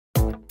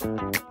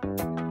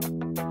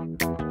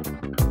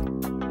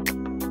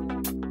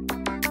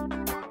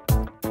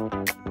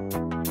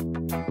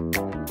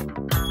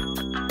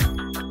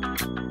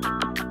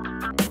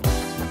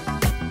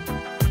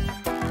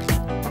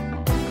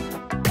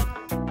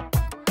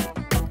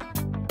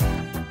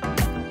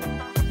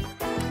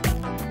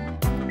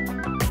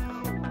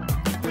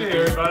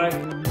everybody.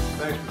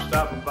 Thanks for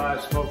stopping by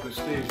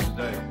SmokinSteve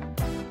today.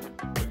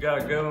 We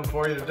got a good one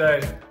for you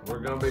today. We're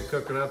going to be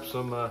cooking up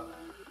some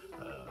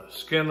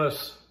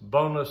skinless,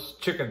 boneless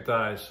chicken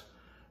thighs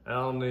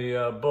on the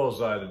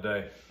BullsEye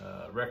today.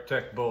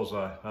 RecTeq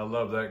BullsEye. I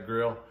love that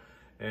grill.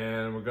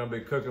 And we're going to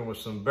be cooking with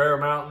some Bear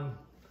Mountain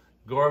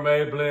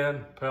Gourmet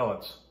Blend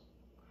pellets.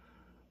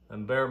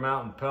 And Bear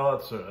Mountain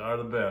pellets are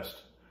the best.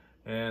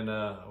 And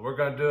we're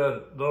going to do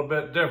it a little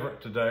bit different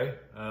today.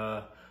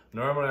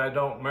 Normally I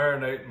don't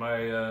marinate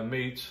my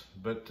meats,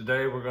 but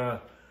today we're going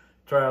to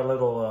try a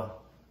little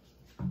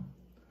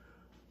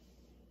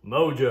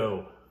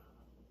MOJO.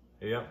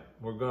 Yep,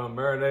 we're going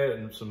to marinate it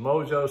in some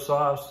MOJO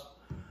sauce,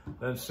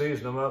 then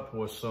season them up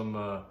with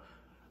some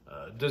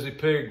Dizzy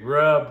Pig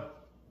rub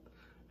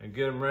and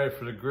get them ready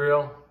for the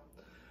grill.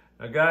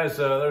 Now guys,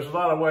 there's a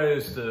lot of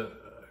ways to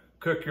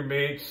cook your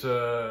meats,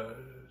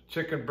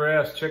 chicken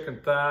breasts,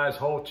 chicken thighs,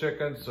 whole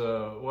chickens,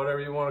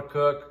 whatever you want to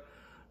cook.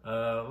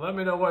 Let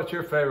me know what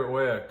your favorite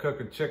way of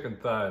cooking chicken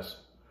thighs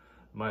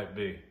might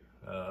be.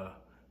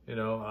 You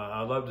know,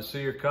 I'd love to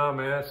see your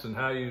comments and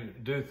how you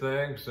do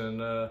things, and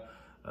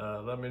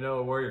let me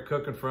know where you're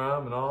cooking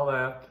from and all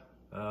that.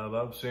 I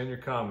love seeing your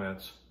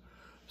comments.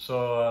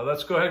 So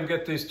let's go ahead and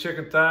get these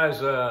chicken thighs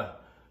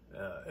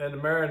in the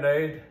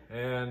marinade,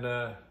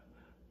 and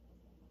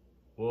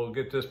we'll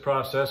get this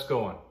process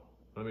going.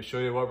 Let me show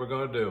you what we're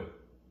going to do.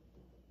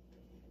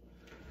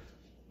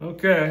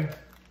 Okay,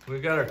 we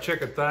got our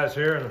chicken thighs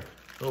here in a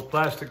little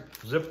plastic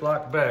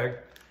Ziploc bag,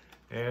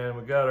 and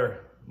we got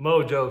our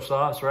MOJO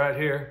sauce right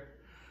here.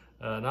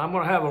 Now I'm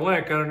going to have a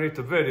link underneath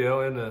the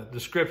video in the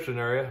description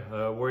area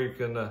where you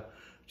can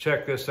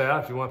check this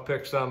out. If you want to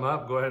pick some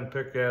up, go ahead and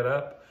pick that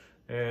up.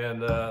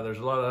 And there's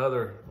a lot of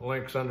other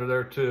links under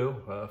there too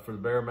for the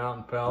Bear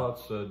Mountain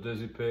pellets,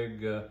 Dizzy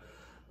Pig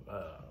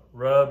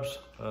rubs,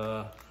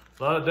 a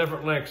lot of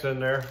different links in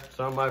there,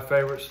 some of my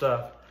favorite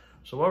stuff.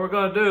 So what we're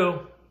going to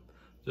do,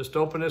 just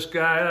open this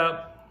guy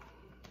up,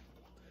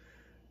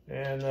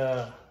 and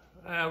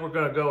we're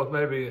going to go with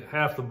maybe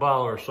half the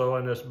bottle or so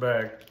in this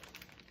bag.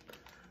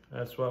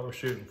 That's what we're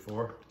shooting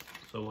for.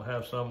 So we'll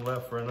have some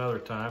left for another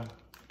time.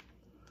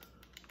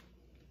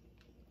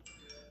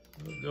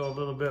 We'll go a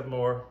little bit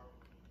more.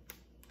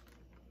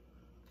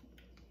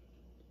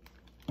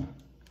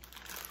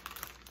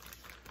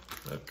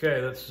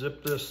 Okay, let's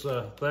zip this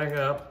thing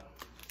up.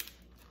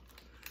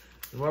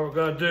 And what we're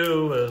going to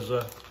do is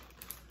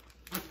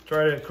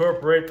try to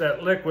incorporate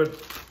that liquid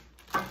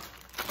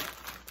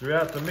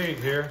throughout the meat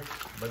here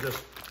by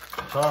just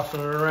tossing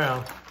it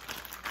around.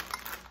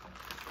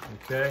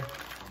 Okay,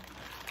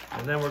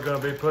 and then we're going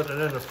to be putting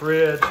it in the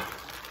fridge,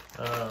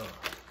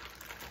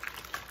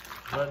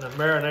 letting it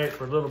marinate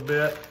for a little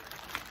bit,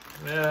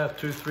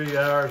 2-3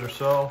 hours or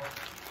so,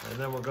 and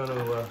then we're going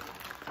to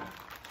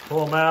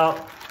pull them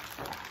out,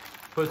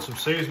 put some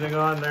seasoning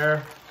on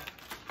there,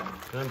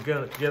 and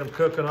get them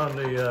cooking on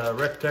the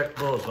RecTeq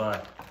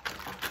BullsEye.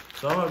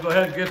 So I'm going to go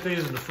ahead and get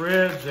these in the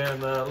fridge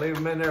and leave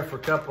them in there for a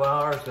couple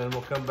hours, and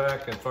we'll come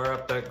back and fire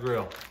up that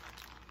grill.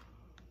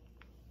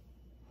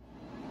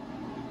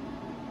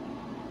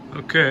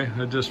 Okay,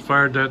 I just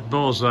fired that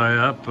BullsEye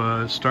up.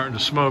 It's starting to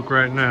smoke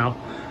right now.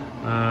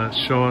 It's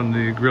showing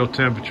the grill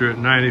temperature at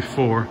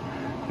 94,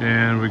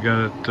 and we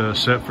got it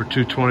set for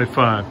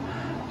 225.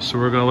 So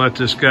we're going to let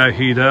this guy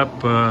heat up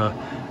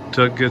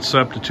till it gets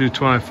up to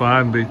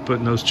 225 and be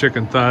putting those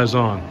chicken thighs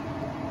on.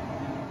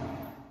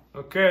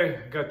 Okay,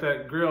 got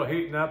that grill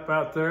heating up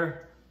out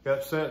there.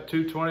 Got set at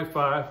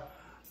 225.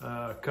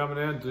 Coming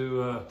in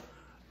to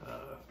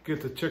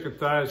get the chicken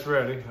thighs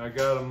ready. I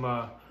got them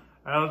out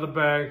of the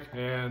bag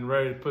and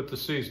ready to put the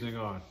seasoning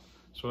on.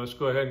 So let's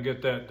go ahead and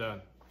get that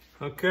done.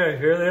 Okay,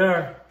 here they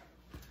are.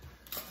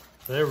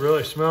 They're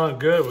really smelling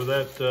good with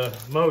that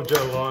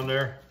MOJO on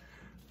there.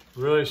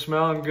 Really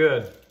smelling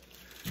good.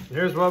 And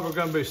here's what we're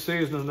going to be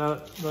seasoning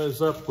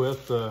those up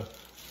with.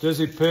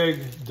 Dizzy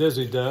Pig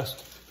Dizzy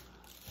Dust.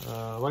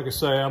 Like I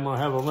say, I'm going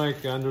to have a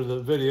link under the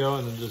video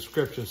in the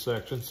description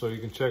section, so you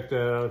can check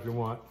that out if you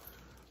want.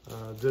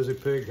 Dizzy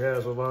Pig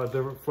has a lot of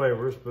different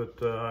flavors, but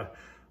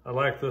I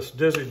like this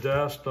Dizzy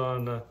Dust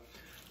on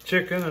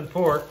chicken and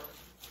pork.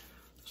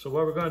 So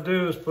what we're going to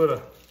do is put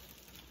a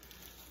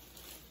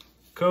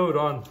coat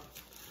on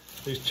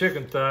these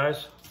chicken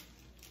thighs.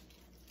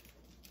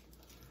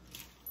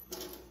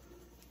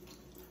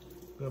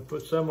 I'm going to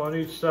put some on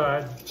each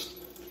side.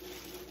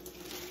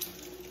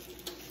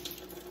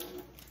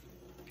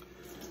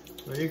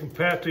 Now you can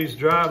pat these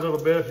dry a little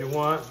bit if you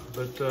want,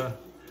 but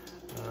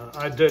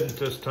I didn't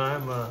this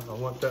time. I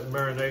want that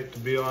marinade to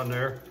be on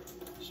there,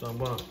 so I'm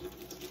going to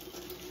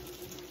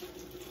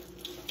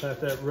pat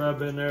that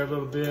rub in there a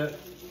little bit.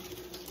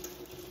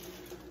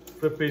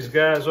 Flip these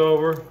guys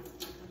over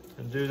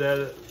and do that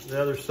at the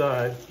other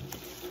side.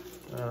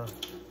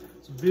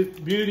 The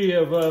beauty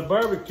of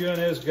barbecuing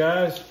is,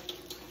 guys,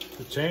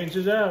 to change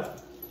it up.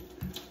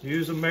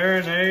 Use a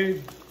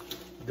marinade.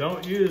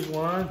 Don't use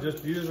one,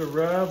 just use a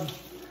rub.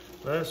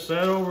 Let it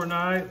set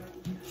overnight.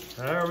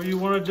 However you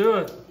want to do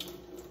it.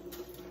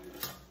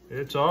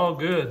 It's all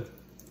good.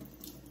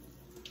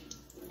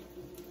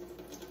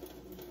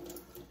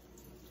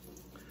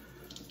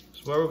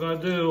 So what we're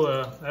gonna do,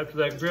 after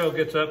that grill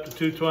gets up to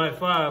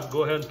 225,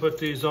 go ahead and put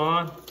these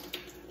on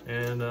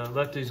and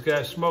let these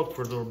guys smoke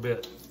for a little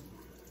bit.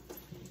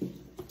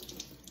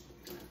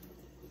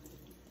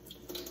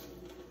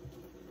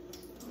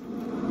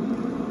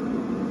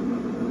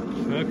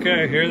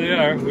 Okay, here they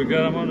are. We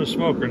got them on the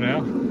smoker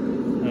now.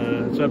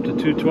 It's up to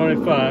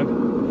 225.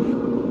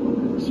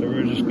 So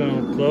we're just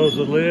gonna close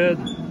the lid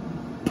and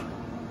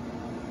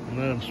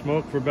let them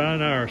smoke for about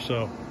an hour or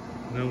so.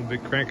 And then we'll be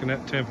cranking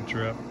that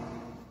temperature up.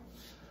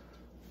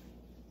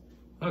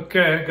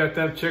 Okay, got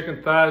them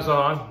chicken thighs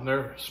on.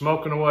 They're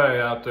smoking away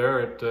out there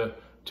at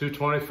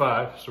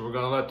 225. So we're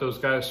gonna let those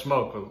guys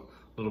smoke a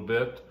little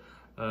bit.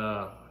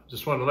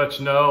 Just wanted to let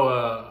you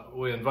know,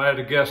 we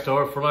invited a guest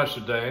over for lunch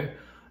today.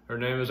 Her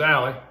name is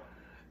Allie,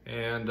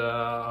 and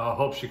I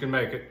hope she can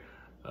make it.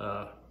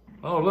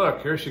 Oh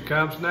look, here she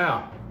comes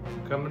now,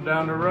 coming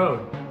down the road.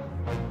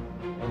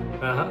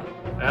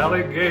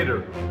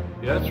 Alligator.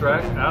 Yeah, that's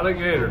right,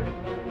 alligator.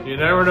 You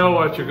never know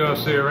what you're gonna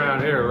see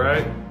around here,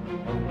 right?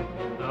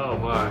 Oh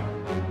my.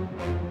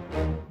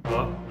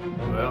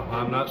 Well,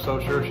 I'm not so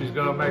sure she's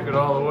gonna make it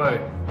all the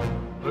way.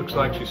 Looks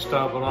like she's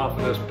stopping off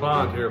in this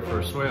pond here for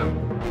a swim.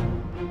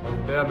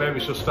 Yeah, maybe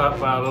she'll stop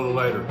by a little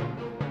later.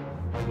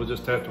 We'll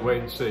just have to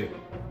wait and see.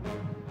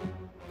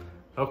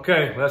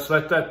 Okay, let's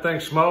let that thing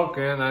smoke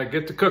and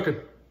get to cooking.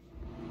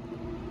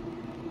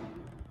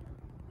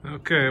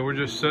 Okay, we're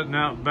just sitting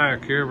out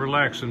back here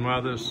relaxing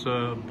while this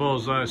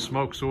BullsEye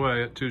smokes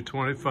away at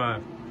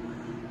 225.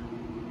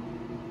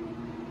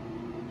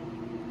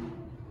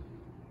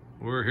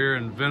 We're here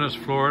in Venice,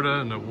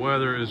 Florida, and the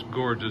weather is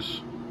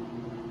gorgeous.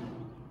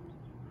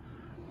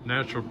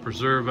 Natural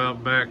preserve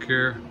out back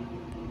here.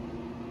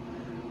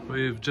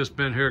 We've just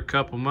been here a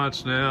couple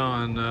months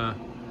now, and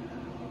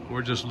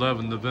we're just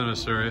loving the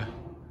Venice area.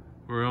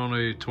 We're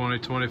only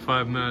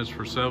 20-25 minutes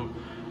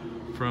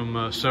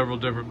from several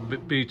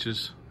different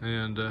beaches,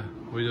 and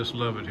we just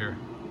love it here.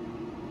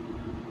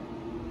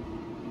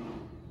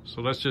 So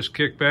let's just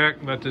kick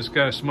back, let this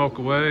guy smoke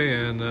away,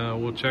 and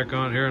we'll check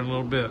on here in a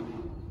little bit.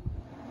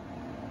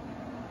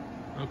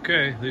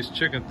 Okay, these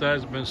chicken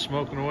thighs have been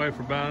smoking away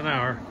for about an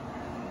hour,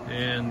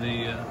 and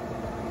the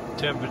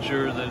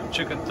temperature of the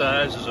chicken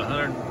thighs is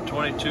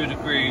 122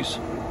 degrees.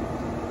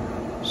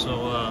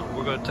 So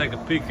we're going to take a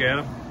peek at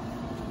them,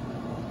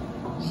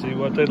 see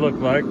what they look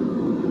like.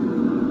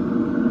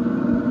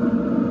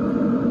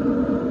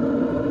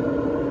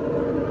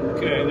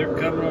 Okay, they're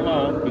coming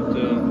along, but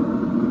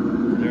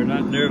they're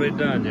not nearly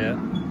done yet.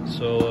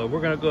 So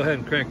we're going to go ahead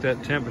and crank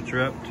that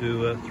temperature up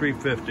to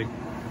 350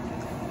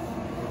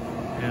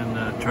 and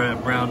try to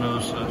brown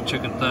those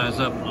chicken thighs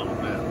up a little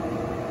bit.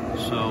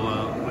 So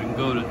we can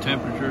go to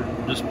temperature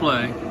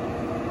display,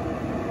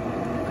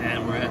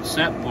 and we're at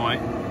set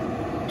point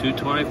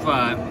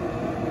 225.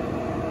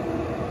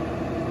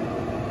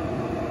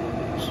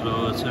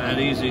 So it's that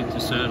easy to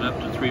set it up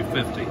to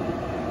 350.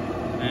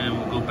 And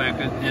we'll go back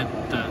and hit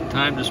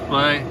time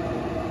display,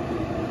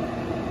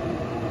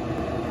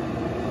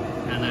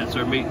 and that's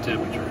our meat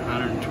temperature,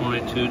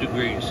 122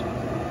 degrees.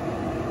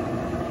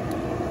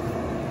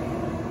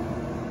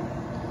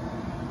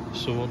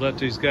 So we'll let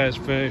these guys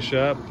finish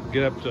up,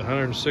 get up to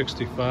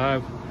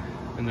 165,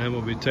 and then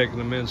we'll be taking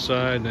them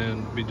inside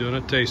and be doing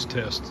a taste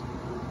test.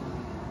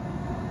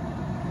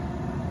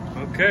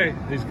 Okay,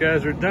 these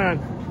guys are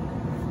done.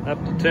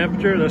 Up to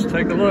temperature, let's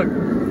take a look.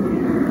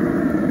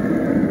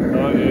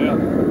 Oh yeah,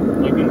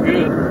 looking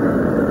good.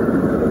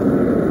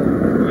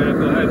 We're gonna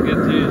go ahead and get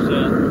these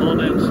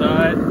pulled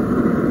inside,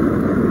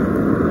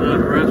 let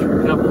them rest for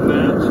a couple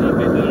minutes, and I'll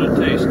be doing a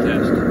taste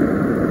test.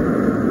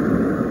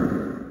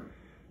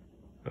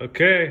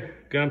 Okay,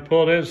 got them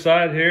pulled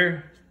inside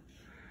here.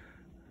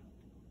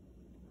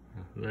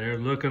 They're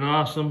looking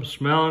awesome,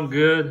 smelling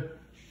good.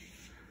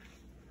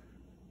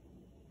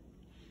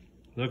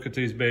 Look at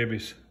these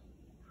babies.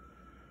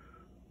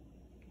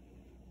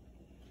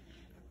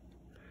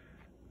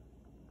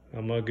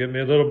 I'm gonna give me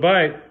a little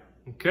bite.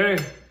 Okay,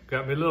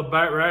 got me a little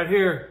bite right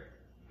here.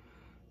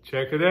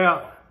 Check it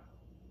out.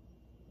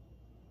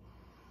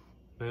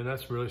 Man,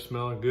 that's really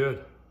smelling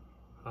good.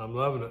 I'm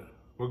loving it.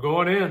 We're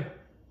going in.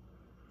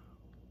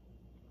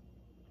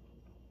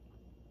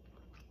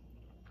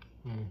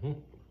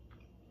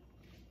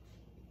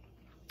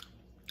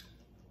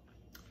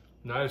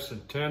 Nice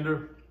and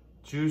tender,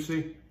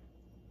 juicy.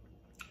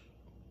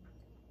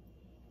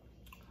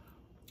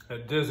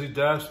 That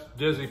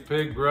dizzy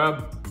pig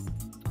rub.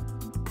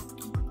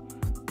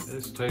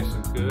 It's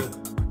tasting good.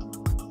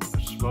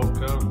 Smoke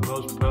coming from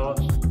those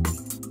pellets.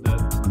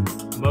 That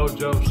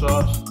MOJO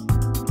sauce.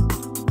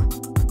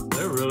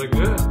 They're really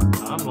good.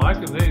 I'm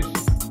liking these.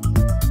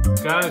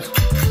 Guys,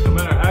 no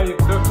matter how you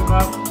cook them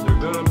up,